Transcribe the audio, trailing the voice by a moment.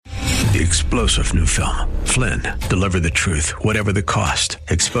The explosive new film, Flynn, deliver the truth, whatever the cost.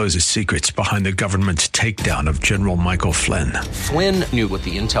 Exposes secrets behind the government's takedown of General Michael Flynn. Flynn knew what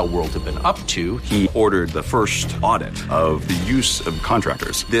the intel world had been up to. He ordered the first audit of the use of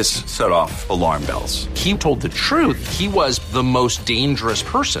contractors. This set off alarm bells. He told the truth. He was the most dangerous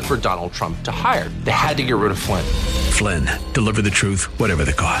person for Donald Trump to hire. They had to get rid of Flynn. Flynn, deliver the truth, whatever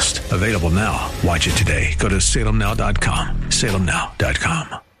the cost. Available now. Watch it today. Go to salemnow.com.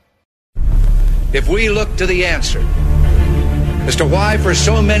 salemnow.com. If we look to the answer as to why for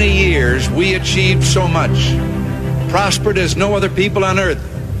so many years we achieved so much, prospered as no other people on earth,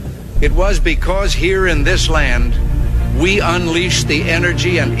 it was because here in this land we unleashed the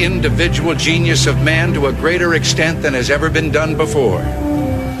energy and individual genius of man to a greater extent than has ever been done before.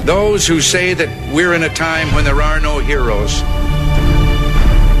 Those who say that we're in a time when there are no heroes,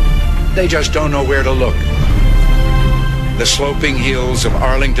 they just don't know where to look. The sloping hills of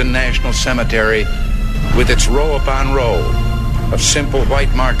Arlington National Cemetery, with its row upon row of simple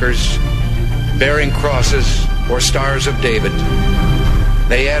white markers bearing crosses or stars of David,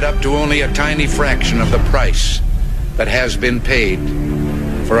 they add up to only a tiny fraction of the price that has been paid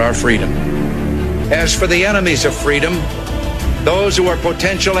for our freedom. As for the enemies of freedom, those who are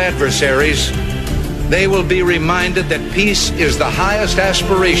potential adversaries, they will be reminded that peace is the highest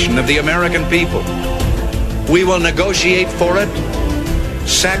aspiration of the American people. We will negotiate for it,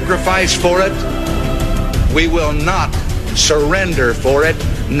 sacrifice for it. We will not surrender for it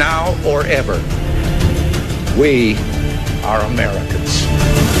now or ever. We are Americans.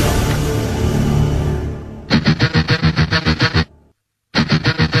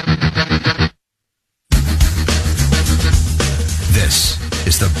 This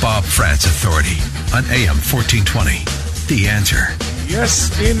is the Bob Frantz Authority on AM 1420. The Answer. Yes,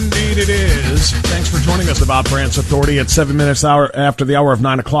 indeed it is. Thanks for joining us, the Bob Frantz Authority, at 7 minutes after the hour of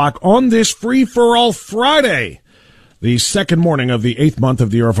 9 o'clock on this Free-for-All Friday, the second morning of the 8th month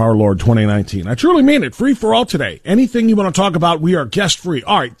of the year of our Lord, 2019. I truly mean it. Free-for-all today. Anything you want to talk about, we are guest-free.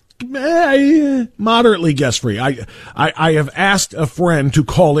 All right. Moderately guest-free. I have asked a friend to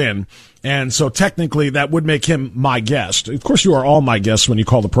call in, and so technically that would make him my guest. Of course, you are all my guests when you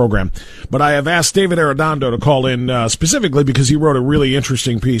call the program, but I have asked David Arredondo to call in specifically because he wrote a really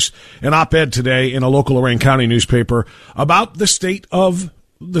interesting piece, an op-ed today in a local Lorain County newspaper about the state of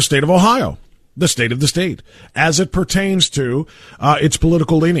Ohio. The state of the state, as it pertains to its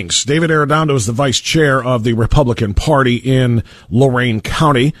political leanings. David Arredondo is the vice chair of the Republican Party in Lorain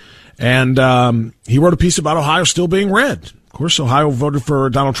County, and he wrote a piece about Ohio still being red. Of course, Ohio voted for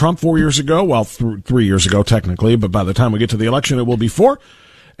Donald Trump 4 years ago, well, 3 years ago technically, but by the time we get to the election, it will be 4.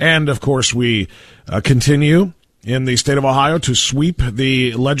 And, of course, we continue in the state of Ohio to sweep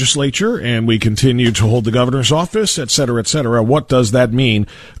the legislature, and we continue to hold the governor's office, et cetera, et cetera. What does that mean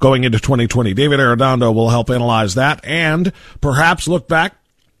going into 2020? David Arredondo will help analyze that and perhaps look back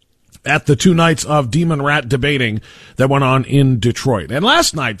at the 2 nights of demon rat debating that went on in Detroit. And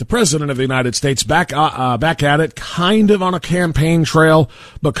last night, the President of the United States back at it, kind of on a campaign trail,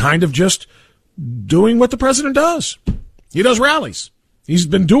 but kind of just doing what the president does. He does rallies. He's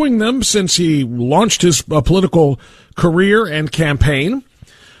been doing them since he launched his political career and campaign.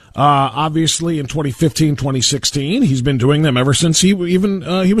 Obviously, in 2015, 2016, he's been doing them ever since he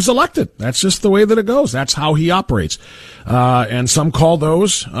was elected. That's just the way that it goes. That's how he operates. And some call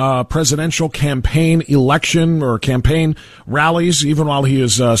those presidential campaign election or campaign rallies, even while he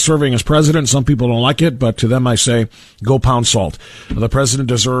is serving as president. Some people don't like it, but to them I say, go pound salt. The president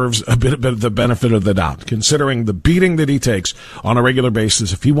deserves a bit of the benefit of the doubt, considering the beating that he takes on a regular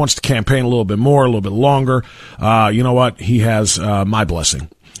basis. If he wants to campaign a little bit more, a little bit longer, you know what? He has my blessing.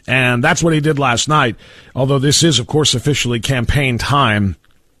 And that's what he did last night, although this is, of course, officially campaign time.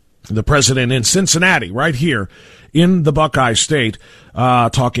 The president in Cincinnati, right here in the Buckeye State,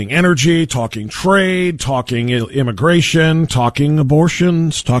 talking energy, talking trade, talking immigration, talking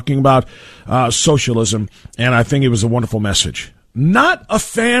abortions, talking about socialism, and I think it was a wonderful message. Not a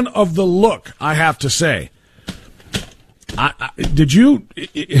fan of the look, I have to say.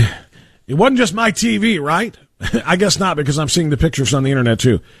 It wasn't just my TV, right? I guess not, because I'm seeing the pictures on the internet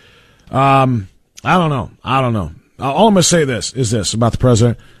too. I don't know. All I'm going to say is this about the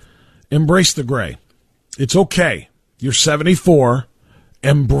president. Embrace the gray. It's okay. You're 74.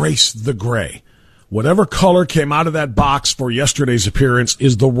 Embrace the gray. Whatever color came out of that box for yesterday's appearance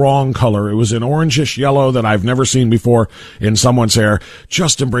is the wrong color. It was an orangish yellow that I've never seen before in someone's hair.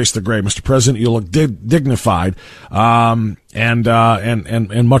 Just embrace the gray, Mr. President. You look dignified, and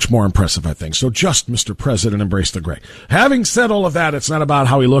much more impressive, I think. So just, Mr. President, embrace the gray. Having said all of that, it's not about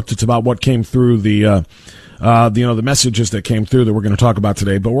how he looked. It's about what came through the the messages that came through that we're going to talk about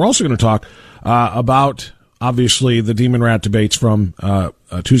today. But we're also going to talk about, obviously, the Demon Rat debates from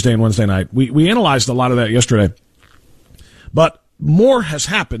Tuesday and Wednesday night. We analyzed a lot of that yesterday. But more has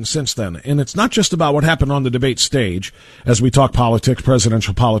happened since then, and it's not just about what happened on the debate stage as we talk politics,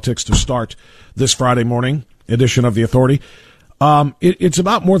 presidential politics, to start this Friday morning edition of The Authority. It's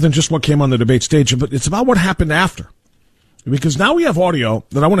about more than just what came on the debate stage, but it's about what happened after. Because now we have audio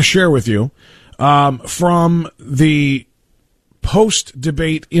that I want to share with you from the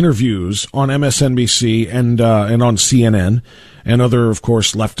post-debate interviews on MSNBC and on CNN and other, of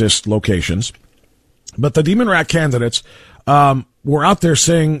course, leftist locations. But the Demon Rat candidates were out there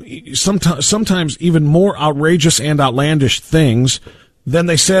saying sometimes even more outrageous and outlandish things than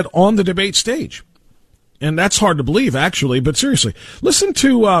they said on the debate stage. And that's hard to believe, actually, but seriously. Listen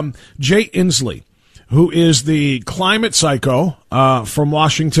to Jay Inslee, who is the climate psycho from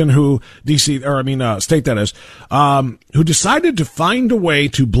Washington, state that is, who decided to find a way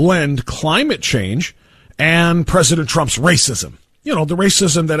to blend climate change and President Trump's racism. You know, the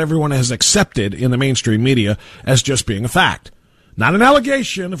racism that everyone has accepted in the mainstream media as just being a fact. Not an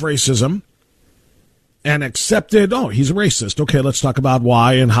allegation of racism, and accepted, he's a racist. Okay, let's talk about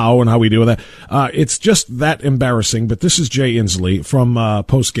why and how we deal with that. It's just that embarrassing, but this is Jay Inslee from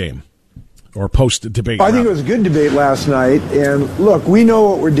post-game, or post-debate. I think it was a good debate last night, and look, we know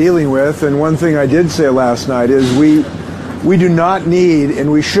what we're dealing with, and one thing I did say last night is we do not need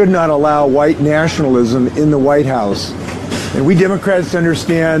and we should not allow white nationalism in the White House. And we Democrats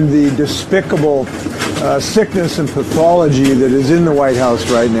understand the despicable sickness and pathology that is in the White House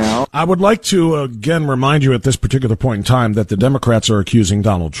right now. I would like to again remind you at this particular point in time that the Democrats are accusing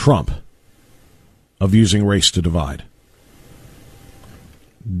Donald Trump of using race to divide.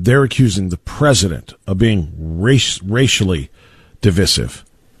 They're accusing the president of being racially divisive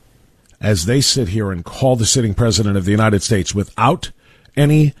as they sit here and call the sitting president of the United States without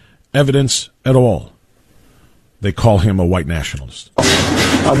any evidence at all. They call him a white nationalist.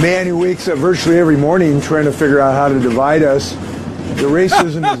 A man who wakes up virtually every morning trying to figure out how to divide us. The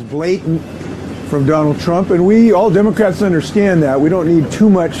racism is blatant from Donald Trump, and we, all Democrats, understand that. We don't need too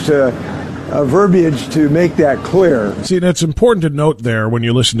much verbiage to make that clear. See, that's important to note there when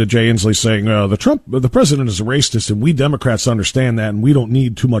you listen to Jay Inslee saying the president is a racist, and we Democrats understand that, and we don't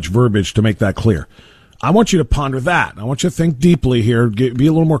need too much verbiage to make that clear. I want you to ponder that. I want you to think deeply here, be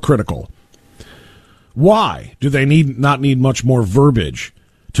a little more critical. Why do they not need much more verbiage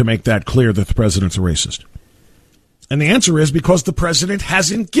to make that clear that the president's a racist? And the answer is because the president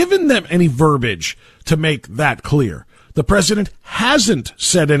hasn't given them any verbiage to make that clear. The president hasn't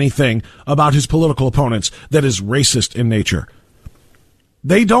said anything about his political opponents that is racist in nature.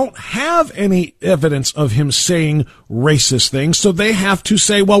 They don't have any evidence of him saying racist things, so they have to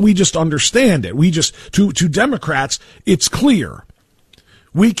say, well, we just understand it. To Democrats, it's clear.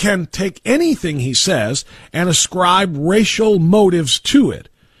 We can take anything he says and ascribe racial motives to it.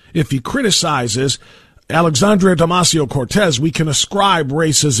 If he criticizes Alexandria Ocasio-Cortez, we can ascribe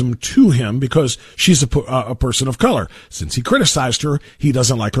racism to him because she's a person of color. Since he criticized her, he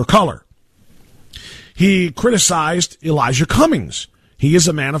doesn't like her color. He criticized Elijah Cummings. He is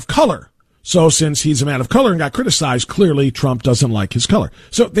a man of color. So since he's a man of color and got criticized, clearly Trump doesn't like his color.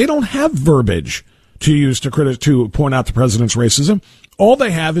 So they don't have verbiage to use to point out the president's racism. All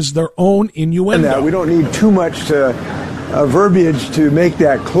they have is their own innuendo. We don't need too much verbiage to make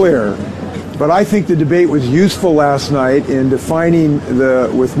that clear. But I think the debate was useful last night in defining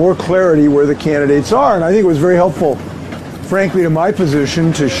with more clarity where the candidates are. And I think it was very helpful, frankly, to my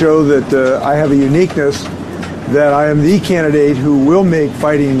position to show that I have a uniqueness, that I am the candidate who will make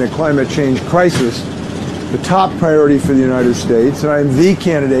fighting the climate change crisis the top priority for the United States. And I am the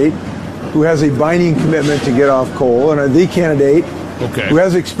candidate who has a binding commitment to get off coal, and I'm the candidate who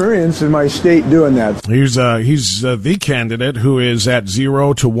has experience in my state doing that. He's the candidate who is at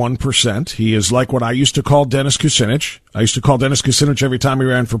 0 to 1%. He is like what I used to call Dennis Kucinich. I used to call Dennis Kucinich every time he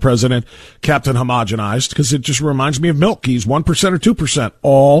ran for president Captain Homogenized, because it just reminds me of milk. He's 1% or 2%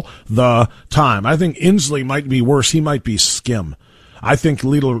 all the time. I think Inslee might be worse. He might be skim. I think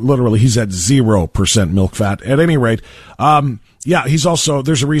literally he's at 0% milk fat. At any rate, he's also,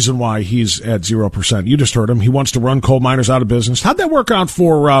 there's a reason why he's at 0%. You just heard him. He wants to run coal miners out of business. How'd that work out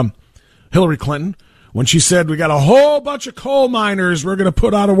for Hillary Clinton when she said we got a whole bunch of coal miners we're going to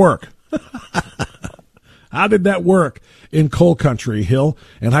put out of work? How did that work in coal country, Hill?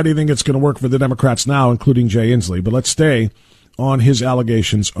 And how do you think it's going to work for the Democrats now, including Jay Inslee? But let's stay on his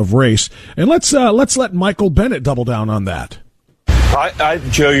allegations of race. And let's let Michael Bennett double down on that.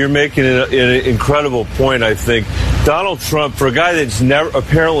 Joe, you're making an incredible point, I think. Donald Trump, for a guy that's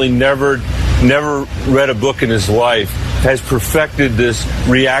apparently never read a book in his life, has perfected this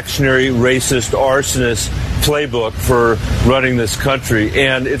reactionary, racist, arsonist playbook for running this country.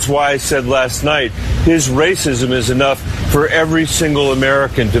 And it's why I said last night, his racism is enough for every single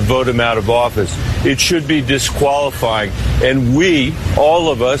American to vote him out of office. It should be disqualifying. And we,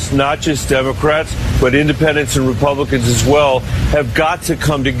 all of us, not just Democrats, but independents and Republicans as well, have got to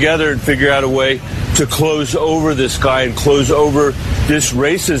come together and figure out a way to close over this guy and close over this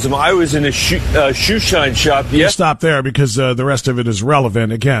racism. I was in a shoe shine shop yesterday. Stop there because the rest of it is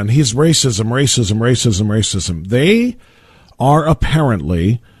relevant. Again, he's racism. They are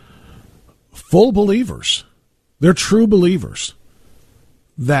apparently full believers. They're true believers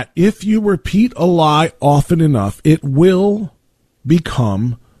that if you repeat a lie often enough, it will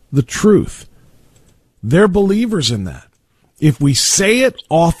become the truth. They're believers in that. If we say it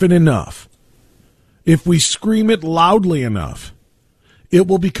often enough, if we scream it loudly enough, it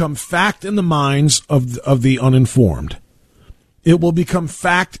will become fact in the minds of the uninformed. It will become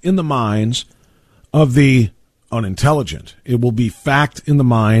fact in the minds of the unintelligent. It will be fact in the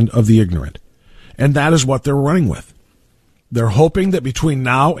mind of the ignorant. And that is what they're running with. They're hoping that between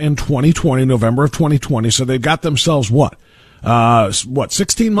now and 2020, November of 2020, so they've got themselves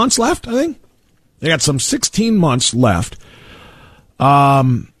 16 months left, I think? They got some 16 months left,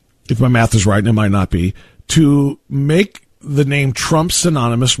 if my math is right, and it might not be, to make the name Trump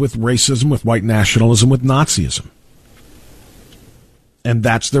synonymous with racism, with white nationalism, with Nazism. And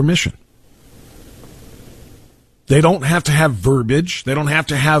that's their mission. They don't have to have verbiage. They don't have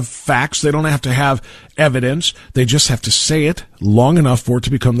to have facts. They don't have to have evidence. They just have to say it long enough for it to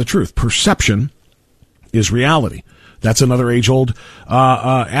become the truth. Perception is reality. That's another age-old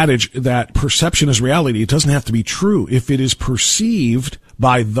adage that perception is reality. It doesn't have to be true. If it is perceived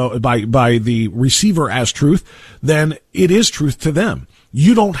by the receiver as truth, then it is truth to them.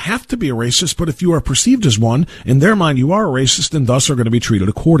 You don't have to be a racist, but if you are perceived as one, in their mind you are a racist and thus are going to be treated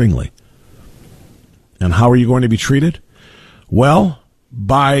accordingly. And how are you going to be treated? Well,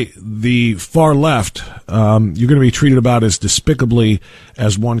 by the far left, you're going to be treated about as despicably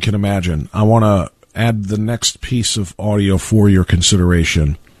as one can imagine. I want to add the next piece of audio for your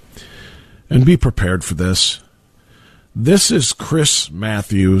consideration. And be prepared for this. This is Chris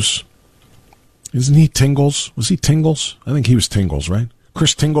Matthews. Isn't he Tingles? Was he Tingles? I think he was Tingles, right?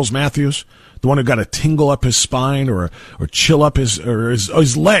 Chris Tingles Matthews, the one who got a tingle up his spine or chill up his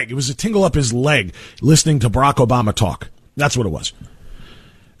leg. It was a tingle up his leg listening to Barack Obama talk. That's what it was.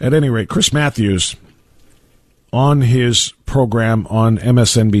 At any rate, Chris Matthews, on his program on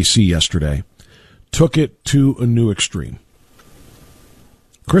MSNBC yesterday, took it to a new extreme.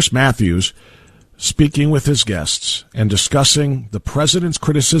 Chris Matthews, speaking with his guests and discussing the president's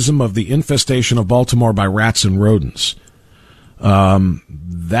criticism of the infestation of Baltimore by rats and rodents,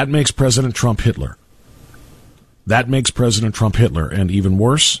 that makes President Trump Hitler. That makes President Trump Hitler. And even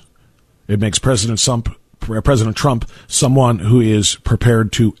worse, it makes President Trump someone who is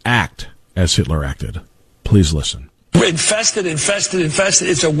prepared to act as Hitler acted. Please listen. Infested.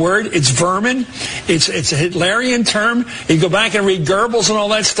 It's a word. It's vermin. It's a Hitlerian term. You go back and read Goebbels and all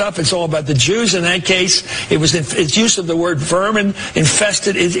that stuff. It's all about the Jews. In that case, it's use of the word vermin,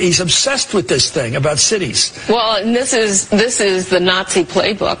 infested. He's obsessed with this thing about cities. Well, and this is the Nazi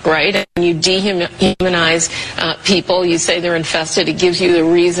playbook, right? And you dehumanize people. You say they're infested. It gives you the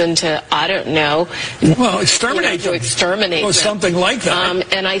reason to, I don't know. Well, exterminate them. To exterminate them. Something like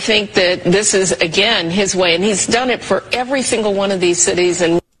that. And I think that this is, again, his way. And he's done it for every single one of these cities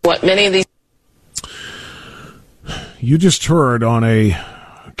and many of these. You just heard on a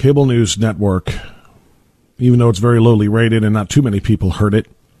cable news network, even though it's very lowly rated and not too many people heard it,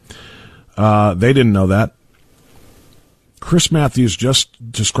 they didn't know that. Chris Matthews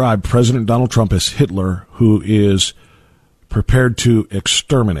just described President Donald Trump as Hitler, who is prepared to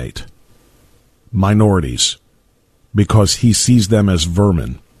exterminate minorities because he sees them as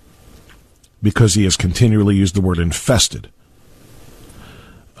vermin, because he has continually used the word infested.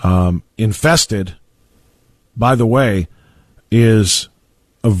 Infested, by the way, is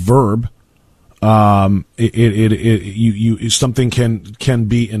a verb. Something can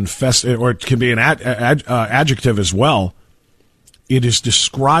be infested, or it can be an adjective as well. It is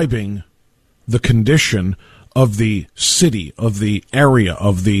describing the condition of the city, of the area,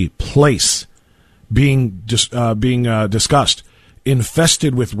 of the place being discussed.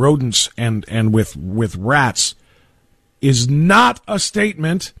 Infested with rodents and with rats is not a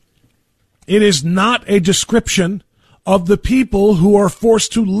statement. It is not a description of the people who are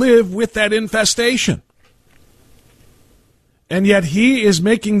forced to live with that infestation. And yet he is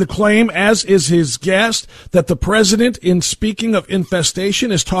making the claim, as is his guest, that the president, in speaking of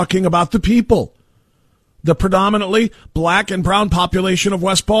infestation, is talking about the people. The predominantly black and brown population of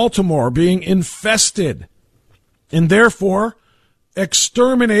West Baltimore being infested. And therefore,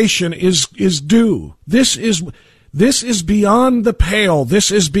 extermination is due. This is beyond the pale. This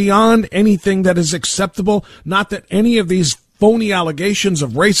is beyond anything that is acceptable. Not that any of these phony allegations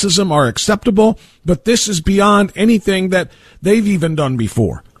of racism are acceptable, but this is beyond anything that they've even done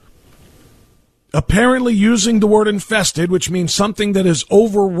before. Apparently using the word infested, which means something that is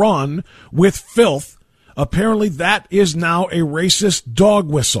overrun with filth, apparently that is now a racist dog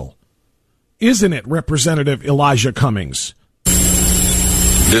whistle. Isn't it, Representative Elijah Cummings?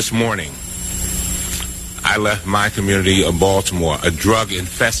 This morning, I left my community of Baltimore, a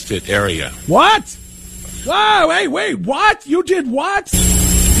drug-infested area. What? Wow, wait, what? You did what?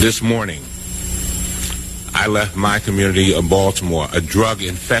 This morning, I left my community of Baltimore, a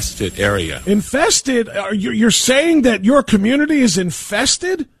drug-infested area. Infested? You're saying that your community is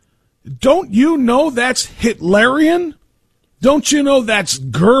infested? Don't you know that's Hitlerian? Don't you know that's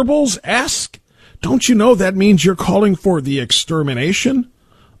Goebbels-esque? Don't you know that means you're calling for the extermination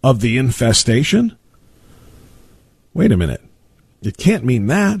of the infestation? Wait a minute. It can't mean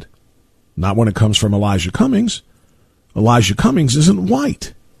that. Not when it comes from Elijah Cummings. Elijah Cummings isn't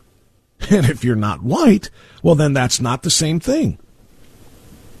white. And if you're not white, well, then that's not the same thing.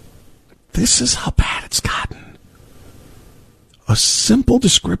 This is how bad it's gotten. A simple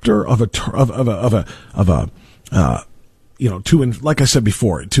descriptor like I said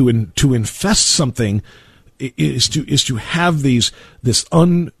before, to infest something is to have this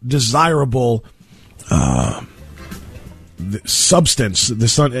undesirable substance.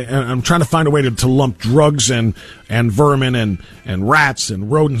 And I'm trying to find a way to lump drugs and vermin and rats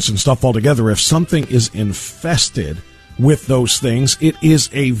and rodents and stuff all together. If something is infested with those things, it is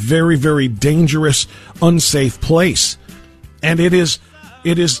a very, very dangerous, unsafe place. And it is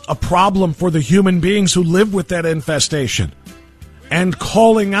a problem for the human beings who live with that infestation. And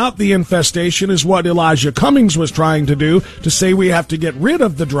calling out the infestation is what Elijah Cummings was trying to do, to say we have to get rid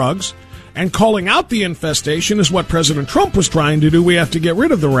of the drugs. And calling out the infestation is what President Trump was trying to do. We have to get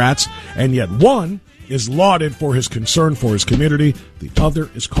rid of the rats. And yet one is lauded for his concern for his community. The other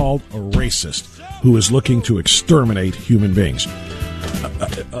is called a racist who is looking to exterminate human beings.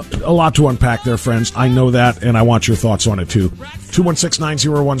 A lot to unpack there, friends. I know that, and I want your thoughts on it, too.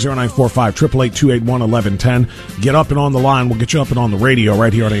 216-901-0945, 888-281-1110. Get up and on the line. We'll get you up and on the radio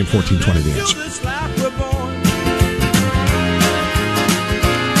right here on AM 1420 The Answer.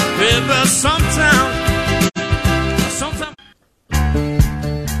 Sometime.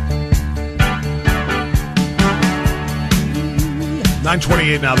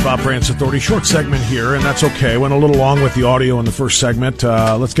 9:28 now, the Bob Frantz Authority. Short segment here, and that's okay. Went a little long with the audio in the first segment.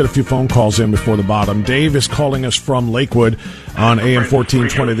 Let's get a few phone calls in before the bottom. Dave is calling us from Lakewood on AM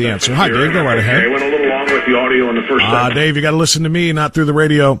 1420 The Answer. Hi, Dave. Go right ahead. Went a little long with the audio in the first segment. Dave, you got to listen to me, not through the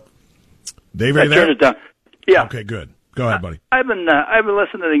radio. Dave, are you there? Turn it down. Yeah. Okay, good. Go ahead, buddy. I've been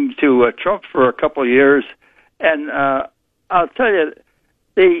listening to Trump for a couple of years, and I'll tell you,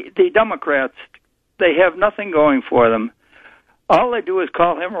 the Democrats, they have nothing going for them. All they do is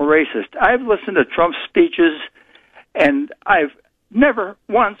call him a racist. I've listened to Trump's speeches, and I've never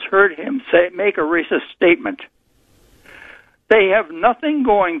once heard him make a racist statement. They have nothing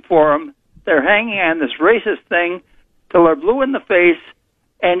going for them. They're hanging on this racist thing till they're blue in the face.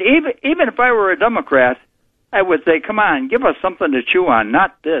 And even if I were a Democrat, I would say, come on, give us something to chew on,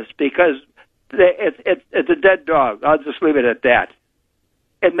 not this, because it's a dead dog. I'll just leave it at that.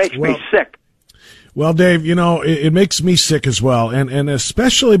 It makes me sick. Well, Dave, you know, it makes me sick as well, and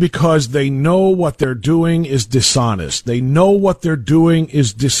especially because they know what they're doing is dishonest. They know what they're doing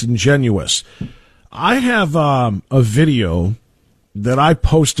is disingenuous. I have a video that I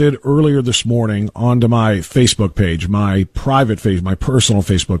posted earlier this morning onto my Facebook page, my private page, my personal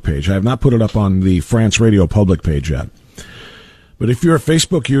Facebook page. I have not put it up on the France Radio public page yet. But if you're a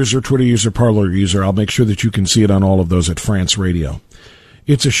Facebook user, Twitter user, Parler user, I'll make sure that you can see it on all of those at France Radio.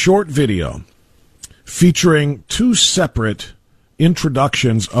 It's a short video featuring two separate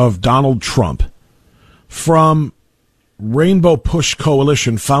introductions of Donald Trump, from Rainbow Push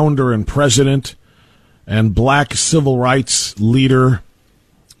Coalition founder and president and black civil rights leader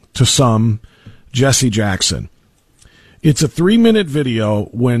to some, Jesse Jackson. It's a 3-minute video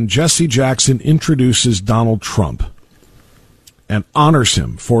when Jesse Jackson introduces Donald Trump and honors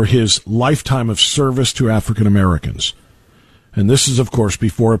him for his lifetime of service to African Americans. And this is, of course,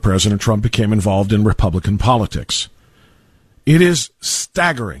 before President Trump became involved in Republican politics. It is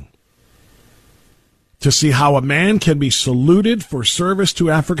staggering to see how a man can be saluted for service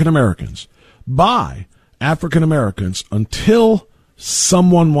to African Americans by African Americans until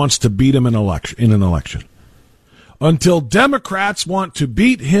someone wants to beat him in an election. Until Democrats want to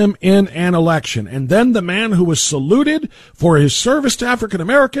beat him in an election. And then the man who was saluted for his service to African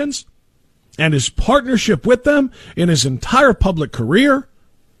Americans and his partnership with them in his entire public career,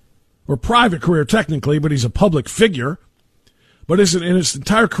 or private career technically, but he's a public figure, but in his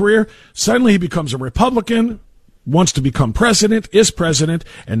entire career, suddenly he becomes a Republican, wants to become president, is president,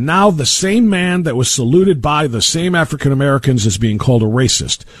 and now the same man that was saluted by the same African Americans is being called a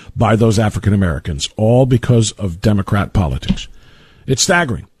racist by those African Americans, all because of Democrat politics. It's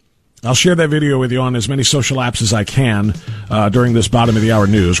staggering. I'll share that video with you on as many social apps as I can during this bottom of the hour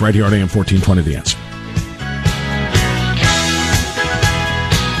news right here on AM 1420 The Answer.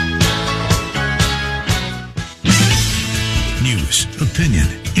 News, opinion,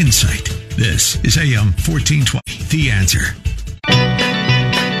 insight. This is AM 1420, The Answer.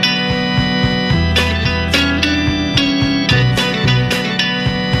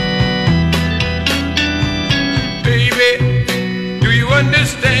 Baby, do you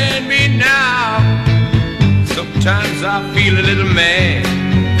understand me now? Sometimes I feel a little mad,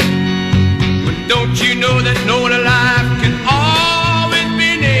 but don't you know that no one alive can always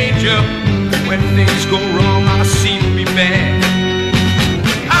be an angel? When things go wrong, I seem to be bad.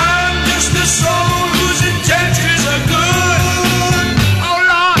 The soul whose intentions are good. Oh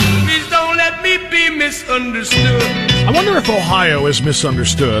Lord, please don't let me be misunderstood. I wonder if Ohio is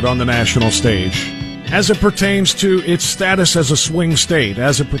misunderstood on the national stage as it pertains to its status as a swing state,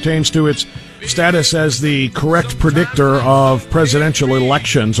 as it pertains to its status as the correct predictor of presidential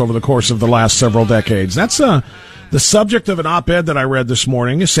elections over the course of the last several decades. That's the subject of an op-ed that I read this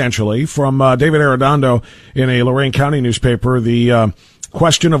morning, essentially, from David Arredondo in a Lorain County newspaper. The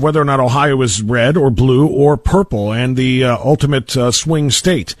question of whether or not Ohio is red or blue or purple and the ultimate swing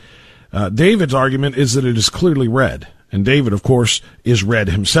state. David's argument is that it is clearly red. And David, of course, is red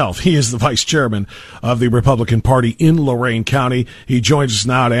himself. He is the vice chairman of the Republican Party in Lorain County. He joins us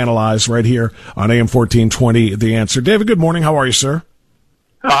now to analyze right here on AM 1420 The Answer. David, good morning. How are you, sir?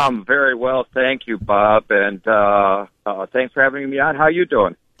 I'm very well, thank you, Bob, and thanks for having me on. How are you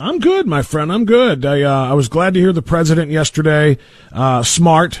doing? I'm good, my friend. I'm good. I was glad to hear the president yesterday,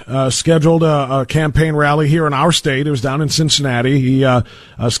 scheduled a campaign rally here in our state. It was down in Cincinnati. He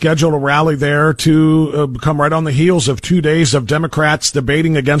scheduled a rally there to come right on the heels of 2 days of Democrats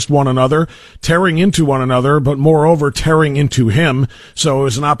debating against one another, tearing into one another, but moreover, tearing into him. So it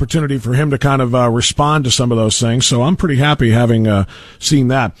was an opportunity for him to kind of respond to some of those things. So I'm pretty happy having seen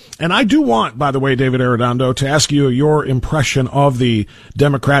that. And I do want, by the way, David Arredondo, to ask you your impression of the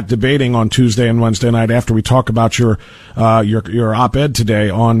Democrat debating on Tuesday and Wednesday night after we talk about your op-ed today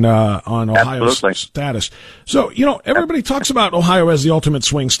on Ohio's status. So, everybody talks about Ohio as the ultimate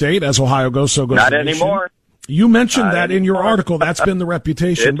swing state. As Ohio goes, so goes Not the nation. Anymore. You mentioned that in your article. That's been the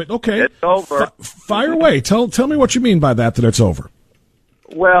reputation. But okay, it's over. Fire away. Tell me what you mean by that it's over.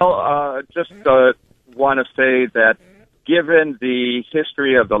 Well, just want to say that given the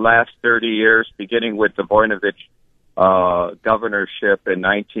history of the last 30 years, beginning with the Voinovich governorship in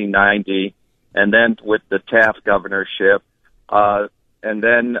 1990, and then with the Taft governorship, and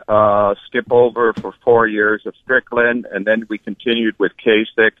then skip over for 4 years of Strickland, and then we continued with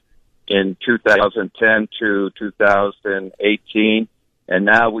Kasich in 2010 to 2018, and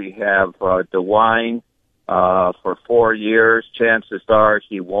now we have DeWine for 4 years. Chances are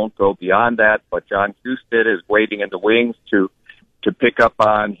he won't go beyond that, but John Husted is waiting in the wings to pick up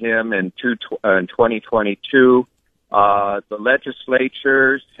on him in 2022. The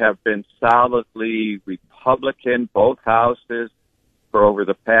legislatures have been solidly Republican, both houses, for over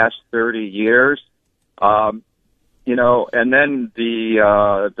the past 30 years. And then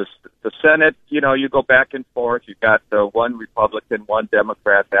the Senate, you go back and forth. You got one Republican, one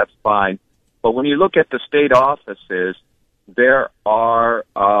Democrat. That's fine. But when you look at the state offices, they're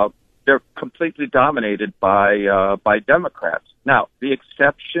completely dominated by Democrats. Now, the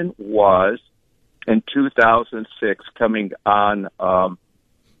exception was in 2006, coming on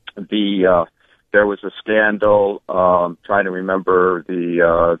there was a scandal. Trying to remember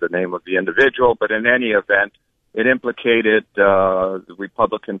the name of the individual, but in any event, it implicated the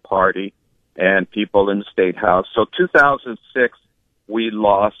Republican Party and people in the State House. So 2006, we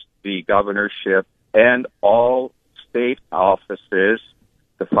lost the governorship and all state offices,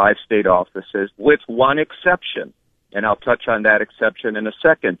 the 5 state offices, with one exception. And I'll touch on that exception in a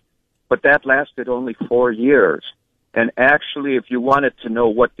second. But that lasted only 4 years. And actually, if you wanted to know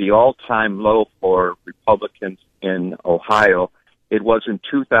what the all-time low for Republicans in Ohio, It was in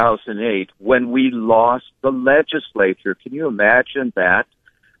 2008 when we lost the legislature. Can you imagine that?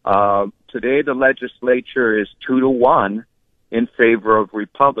 Today the legislature is 2-1 in favor of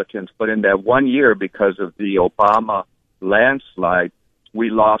Republicans, but in that 1 year, because of the Obama landslide, we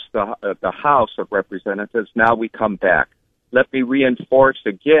lost the House of Representatives. Now we come back. Let me reinforce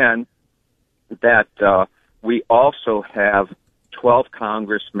again that we also have 12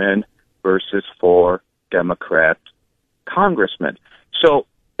 congressmen versus 4 Democrat congressmen. So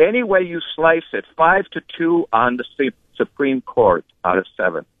any way you slice it, 5-2 on the Supreme Court out of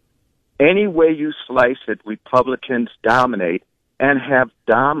 7. Any way you slice it, Republicans dominate and have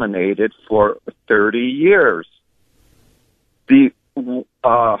dominated for 30 years. The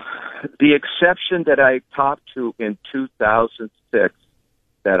exception that I talked to in 2006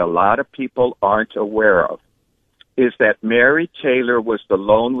 that a lot of people aren't aware of is that Mary Taylor was the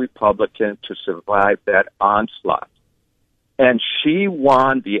lone Republican to survive that onslaught. And she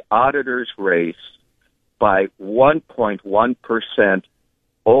won the auditor's race by 1.1%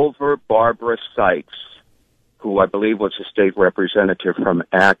 over Barbara Sykes, who I believe was a state representative from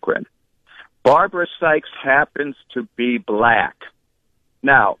Akron. Barbara Sykes happens to be black.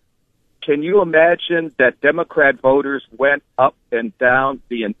 Now, can you imagine that Democrat voters went up and down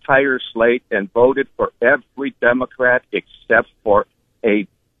the entire slate and voted for every Democrat except for a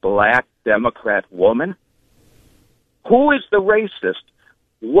black Democrat woman? Who is the racist?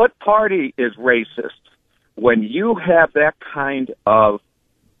 What party is racist? When you have that kind of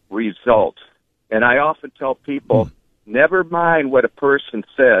result, and I often tell people, never mind what a person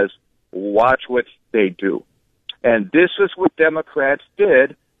says, watch what they do. And this is what Democrats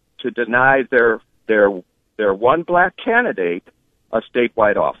did to deny their one black candidate a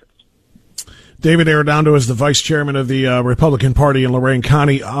statewide office. David Arredondo is the vice chairman of the Republican Party in Lorain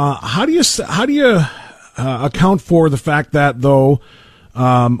County. How do you account for the fact that, though,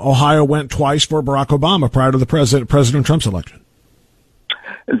 Ohio went twice for Barack Obama prior to the President Trump's election?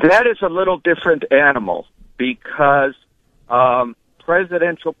 That is a little different animal because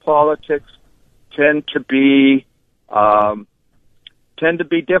presidential politics tend to be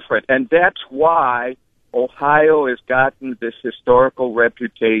different, and that's why Ohio has gotten this historical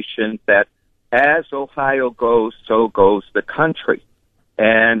reputation that as Ohio goes, so goes the country.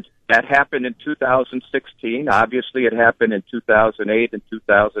 And that happened in 2016. Obviously, it happened in 2008 and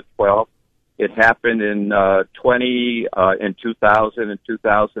 2012. It happened in 2000 and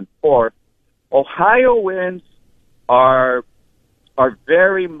 2004. Ohioans are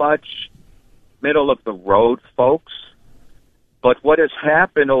very much middle of the road folks. But what has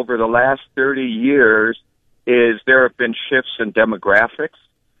happened over the last 30 years is there have been shifts in demographics.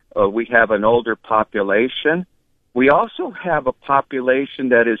 We have an older population. We also have a population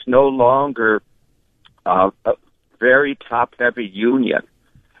that is no longer a very top-heavy union.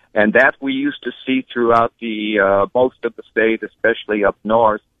 And that we used to see throughout the most of the state, especially up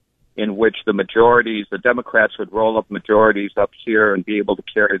north, in which the Democrats would roll up majorities up here and be able to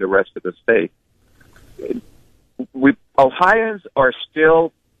carry the rest of the state. Ohioans are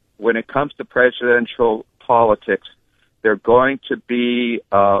still, when it comes to presidential politics, they're going to be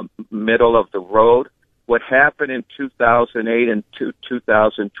middle of the road. What happened in 2008 and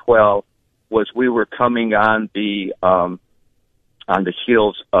 2012 was we were coming on the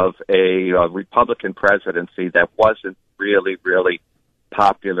heels of a Republican presidency that wasn't really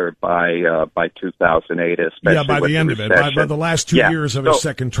popular by 2008, especially by the end of it, by the last 2 years of his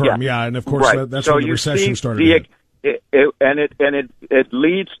second term, and of course that's when the recession started. It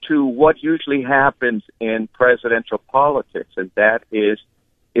leads to what usually happens in presidential politics, and that is,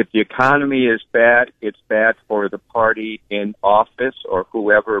 if the economy is bad, it's bad for the party in office or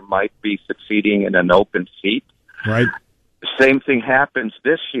whoever might be succeeding in an open seat. Right. Same thing happens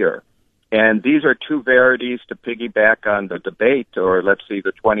this year. And these are two verities to piggyback on the debate, or let's see,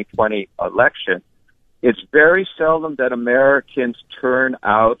 the 2020 election. It's very seldom that Americans turn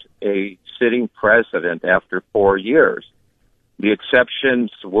out a sitting president after 4 years. The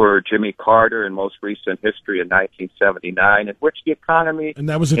exceptions were Jimmy Carter in most recent history in 1979, in which the economy, and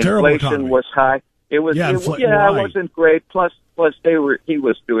that was a terrible inflation was high. It wasn't great. Plus he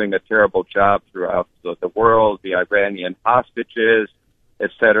was doing a terrible job throughout the world, the Iranian hostages,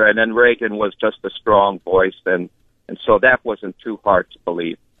 etc. And then Reagan was just a strong voice, and so that wasn't too hard to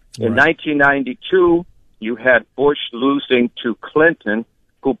believe. In 1992, you had Bush losing to Clinton,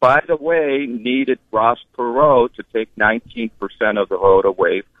 who, by the way, needed Ross Perot to take 19% of the vote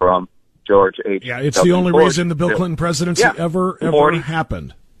away from George H. Yeah, it's the only reason the Bill Clinton presidency ever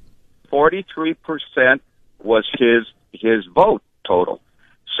happened. 43% was his vote total.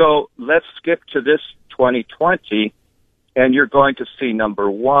 So let's skip to this 2020. And you're going to see, number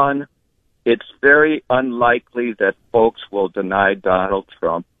one, it's very unlikely that folks will deny Donald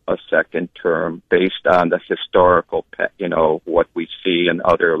Trump a second term based on the historical, what we see in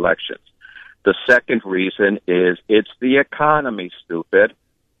other elections. The second reason is it's the economy, stupid.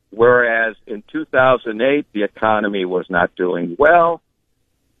 Whereas in 2008, the economy was not doing well.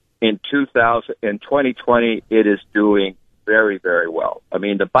 In 2020, it is doing very, very well. I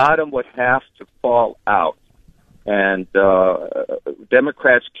mean, the bottom would have to fall out. And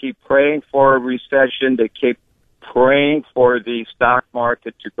Democrats keep praying for a recession. They keep praying for the stock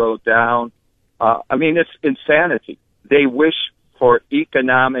market to go down. I mean, it's insanity. They wish for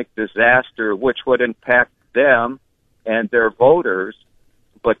economic disaster, which would impact them and their voters,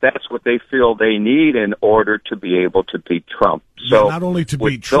 but that's what they feel they need in order to be able to beat Trump. So not only to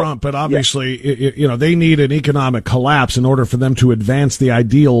beat Trump, but obviously, they need an economic collapse in order for them to advance the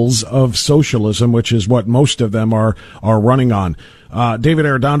ideals of socialism, which is what most of them are running on. David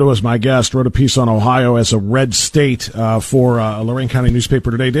Arredondo is my guest, wrote a piece on Ohio as a red state for a Lorain County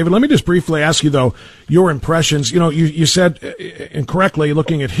newspaper today. David, let me just briefly ask you, though, your impressions. You said incorrectly,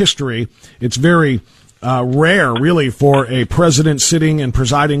 looking at history, it's very rare, really, for a president sitting and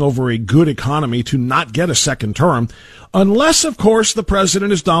presiding over a good economy to not get a second term, unless, of course, the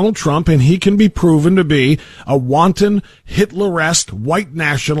president is Donald Trump and he can be proven to be a wanton, Hitler-esque, white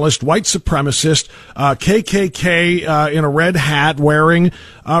nationalist, white supremacist, KKK in a red hat wearing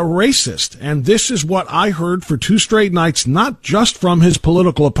racist. And this is what I heard for 2 straight nights, not just from his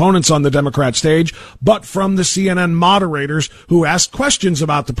political opponents on the Democrat stage, but from the CNN moderators who asked questions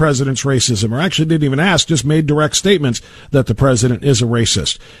about the president's racism, or actually didn't even ask, just made direct statements that the president is a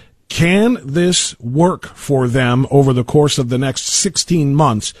racist. Can this work for them over the course of the next 16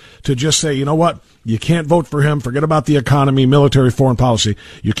 months to just say, you know what, you can't vote for him, forget about the economy, military, foreign policy,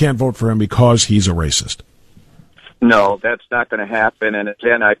 you can't vote for him because he's a racist? No, that's not going to happen. And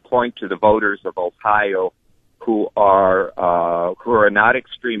again, I point to the voters of Ohio who are not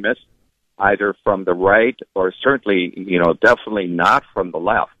extremists, either from the right or certainly, definitely not from the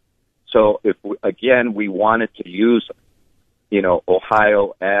left. So if we wanted to use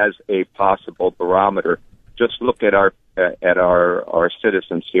Ohio as a possible barometer, just look at our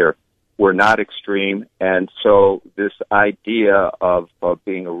citizens here. We're not extreme, and so this idea of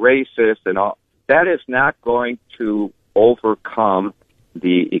being a racist and all that is not going to overcome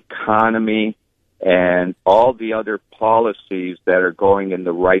the economy and all the other policies that are going in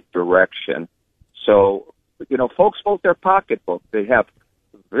the right direction. So, folks vote their pocketbook. They have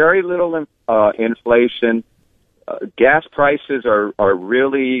very little inflation. Gas prices are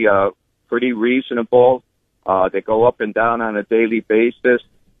really pretty reasonable. They go up and down on a daily basis.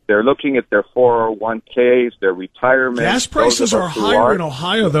 They're looking at their 401ks, their retirement. Gas prices are higher in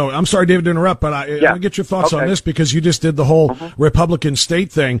Ohio, though. I'm sorry, David, to interrupt, but I want to get your thoughts on this because you just did the whole Republican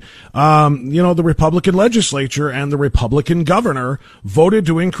state thing. The Republican legislature and the Republican governor voted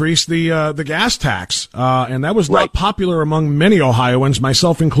to increase the gas tax, and that was not popular among many Ohioans,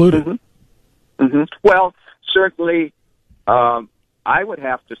 myself included. Well, certainly, I would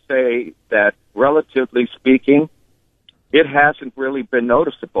have to say that, relatively speaking, it hasn't really been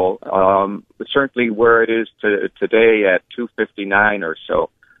noticeable. Certainly, where it is today at $2.59 or so.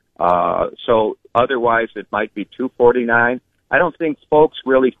 So otherwise, it might be $2.49. I don't think folks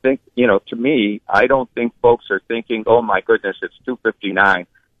really think. To me, I don't think folks are thinking, "Oh my goodness, it's $2.59,"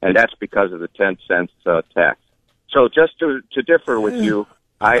 and that's because of the 10 cents tax. So just to differ with you.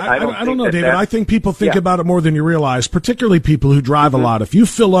 I don't know, David. I think people think about it more than you realize, particularly people who drive a lot. If you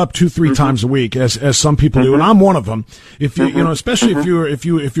fill up 2-3 times a week, as some people do, and I'm one of them, if you, especially if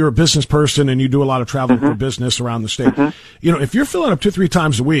you're a business person and you do a lot of travel for business around the state, if you're filling up 2-3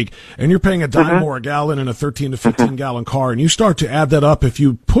 times a week and you're paying a dime more a gallon in a 13 to 15 gallon car, and you start to add that up, if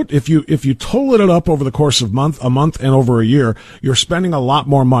you total it up over the course of a month and over a year, you're spending a lot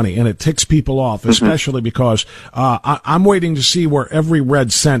more money, and it ticks people off, especially because I'm waiting to see where every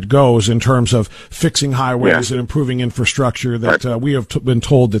red cent goes in terms of fixing highways and improving infrastructure that we have been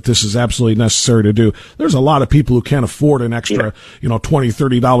told that this is absolutely necessary to do. There's a lot of people who can't afford an extra,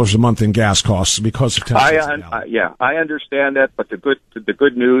 $20-$30 a month in gas costs because of taxes. I understand that, but the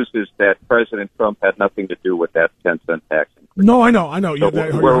good news is that President Trump had nothing to do with that 10-cent tax increase. No, I know. You're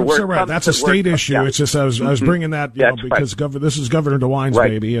so right. That's a state issue. It's just I was bringing that because this is Governor DeWine's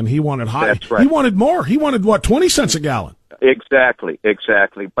baby, and he wanted high. He wanted more. He wanted 20 cents a gallon. Exactly.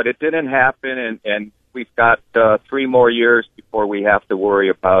 But it didn't happen, and we've got 3 more years before we have to worry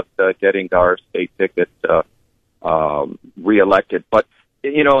about getting our state ticket reelected. But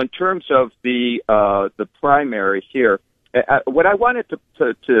in terms of the primary here, what I wanted to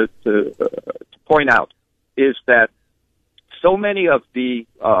point out is that so many of the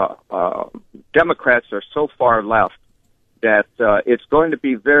Democrats are so far left that it's going to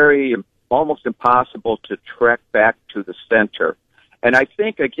be almost impossible to trek back to the center. And I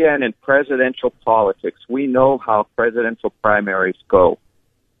think, again, in presidential politics, we know how presidential primaries go.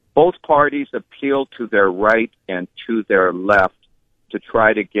 Both parties appeal to their right and to their left to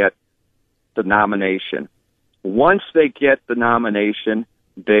try to get the nomination. Once they get the nomination,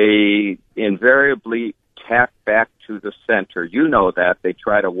 they invariably tack back to the center. You know that. They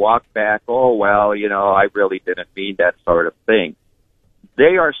try to walk back, oh, well, I really didn't mean that sort of thing.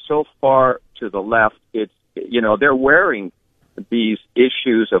 They are so far to the left, they're wearing these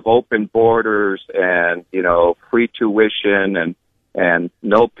issues of open borders and, free tuition and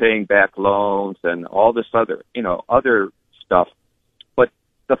no paying back loans and all this other stuff. But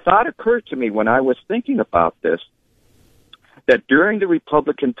the thought occurred to me when I was thinking about this, that during the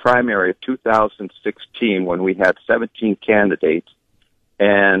Republican primary of 2016, when we had 17 candidates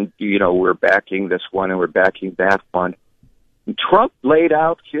and, we're backing this one and we're backing that one, Trump laid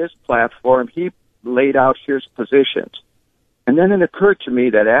out his platform. He laid out his positions. And then it occurred to me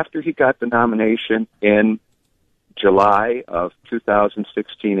that after he got the nomination in July of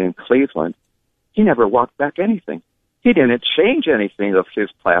 2016 in Cleveland, he never walked back anything. He didn't change anything of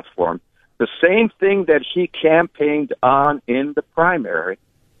his platform. The same thing that he campaigned on in the primary,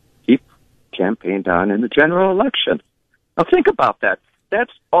 he campaigned on in the general election. Now think about that.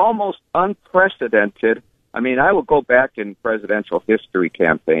 That's almost unprecedented. I mean, I will go back in presidential history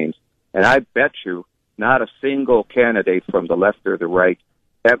campaigns, and I bet you not a single candidate from the left or the right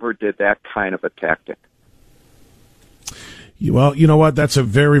ever did that kind of a tactic. Well, you know what? That's a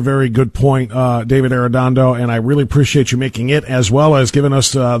very, very good point, David Arredondo, and I really appreciate you making it as well as giving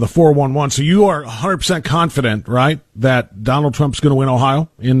us the 411. So you are 100% confident, right, that Donald Trump's going to win Ohio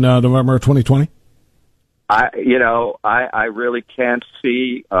in November of 2020? I really can't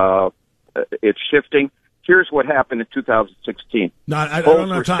see it shifting. Here's what happened in 2016. No, I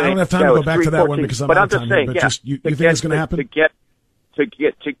don't have time to go back to that one because I'm out of time. Saying, but just, you think it's going to happen?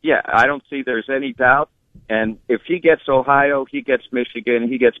 I don't see there's any doubt. And if he gets Ohio, he gets Michigan,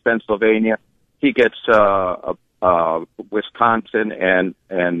 he gets Pennsylvania, he gets Wisconsin and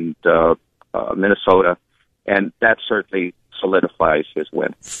Minnesota, and that certainly solidifies his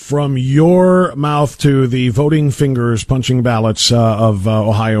win. From your mouth to the voting fingers punching ballots of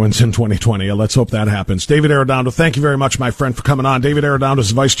Ohioans in 2020. Let's hope that happens. David Arredondo, thank you very much, my friend, for coming on. David Arredondo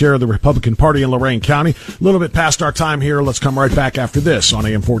is vice chair of the Republican Party in Lorain County. A little bit past our time here. Let's come right back after this on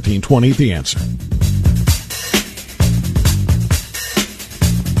AM 1420, The Answer.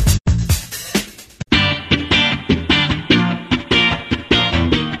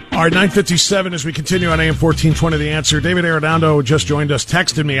 All right, 9:57 as we continue on AM 1420, The Answer. David Arredondo just joined us,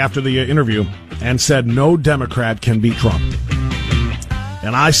 texted me after the interview and said no Democrat can beat Trump.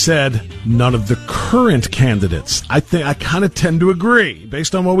 And I said none of the current candidates. I kind of tend to agree.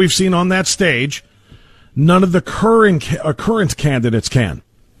 Based on what we've seen on that stage, none of the current candidates can.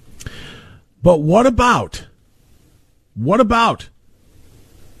 But what about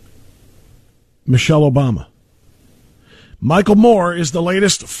Michelle Obama? Michael Moore is the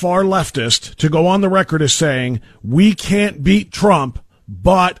latest far leftist to go on the record as saying, we can't beat Trump,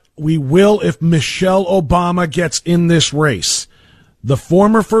 but we will if Michelle Obama gets in this race. The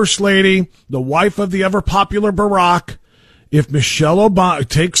former First Lady, the wife of the ever-popular Barack, if Michelle Obama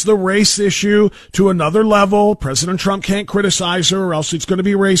takes the race issue to another level, President Trump can't criticize her or else it's going to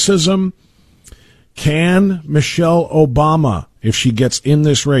be racism. Can Michelle Obama, if she gets in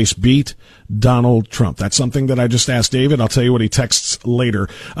this race, beat Donald Trump? That's something that I just asked David. I'll tell you what he texts later.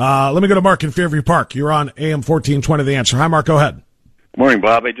 Let me go to Mark in Fairview Park. You're on AM 1420, The Answer. Hi, Mark. Go ahead. Morning,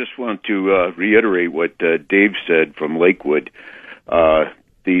 Bob. I just want to reiterate what Dave said from Lakewood.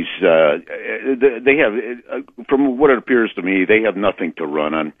 They have, from what it appears to me, they have nothing to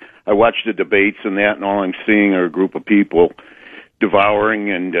run on. I watched the debates and that, and all I'm seeing are a group of people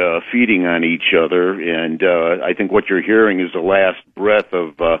devouring and feeding on each other, and I think what you're hearing is the last breath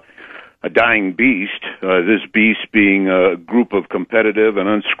of a dying beast, this beast being a group of competitive and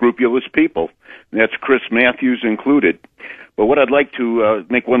unscrupulous people. And that's Chris Matthews included. But what I'd like to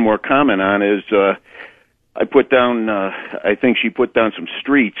make one more comment on is I put down, I think she put down some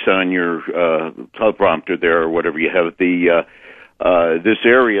streets on your teleprompter there, or whatever you have, this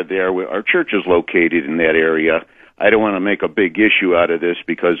area there, where our church is located in that area. I don't want to make a big issue out of this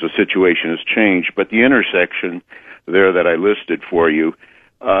because the situation has changed, but the intersection there that I listed for you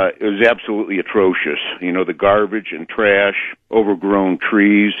is absolutely atrocious. You know, the garbage and trash, overgrown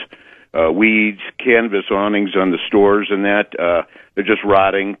trees, weeds, canvas awnings on the stores and that, they're just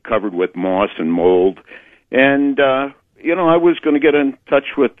rotting, covered with moss and mold. And I was going to get in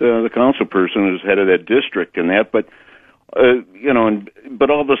touch with the council person who's head of that district and that, but but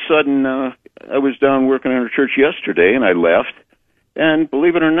all of a sudden, I was down working in a church yesterday, and I left. And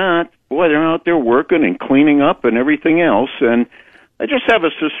believe it or not, boy, they're out there working and cleaning up and everything else. And I just have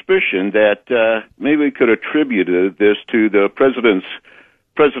a suspicion that maybe we could attribute this to the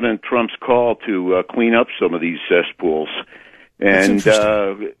President Trump's call to clean up some of these cesspools. And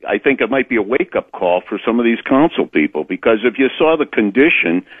I think it might be a wake-up call for some of these council people, because if you saw the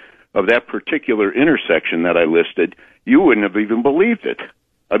condition of that particular intersection that I listed, you wouldn't have even believed it.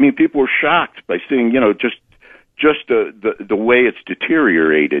 I mean, people were shocked by seeing, just the way it's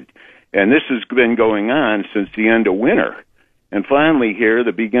deteriorated. And this has been going on since the end of winter. And finally here,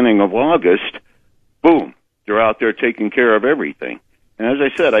 the beginning of August, boom, they're out there taking care of everything. And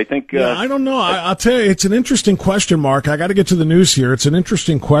as I said, I think... I don't know. I'll tell you, it's an interesting question, Mark. I got to get to the news here. It's an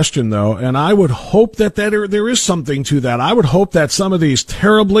interesting question, though, and I would hope that there is something to that. I would hope that some of these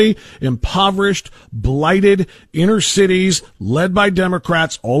terribly impoverished, blighted inner cities led by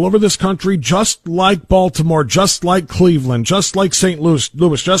Democrats all over this country, just like Baltimore, just like Cleveland, just like St. Louis,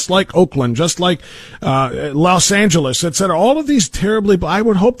 just like Oakland, just like Los Angeles, etc. All of these terribly... I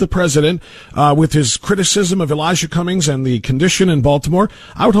would hope the president, with his criticism of Elijah Cummings and the condition in Baltimore,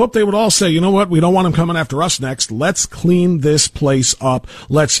 I would hope they would all say, you know what, we don't want him coming after us next. Let's clean this place up.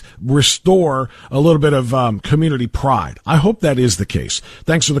 Let's restore a little bit of community pride. I hope that is the case.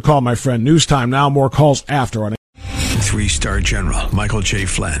 Thanks for the call, my friend. News time now. More calls after on 3-star General Michael J.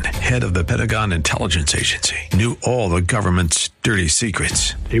 Flynn, head of the Pentagon Intelligence Agency, knew all the government's dirty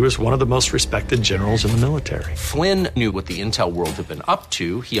secrets. He was one of the most respected generals in the military. Flynn knew what the intel world had been up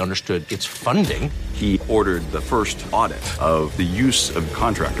to. He understood its funding. He ordered the first audit of the use of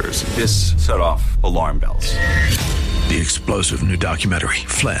contractors. This set off alarm bells. The explosive new documentary,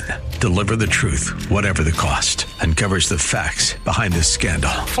 Flynn, Deliver the Truth, Whatever the Cost, uncovers the facts behind this scandal.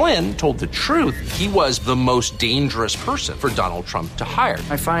 Flynn told the truth. He was the most dangerous person for Donald Trump to hire.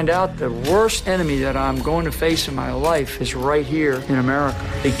 I find out the worst enemy that I'm going to face in my life is right here in America.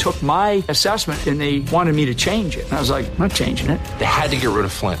 They took my assessment and they wanted me to change it. And I was like, I'm not changing it. They had to get rid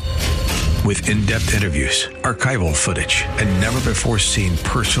of Flynn. With in-depth interviews, archival footage, and never-before-seen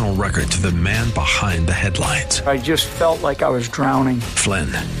personal records of the man behind the headlines. I just felt like I was drowning. Flynn,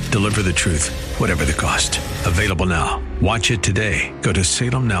 Deliver the Truth, Whatever the Cost. Available now. Watch it today. Go to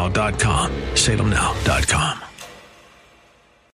salemnow.com. salemnow.com.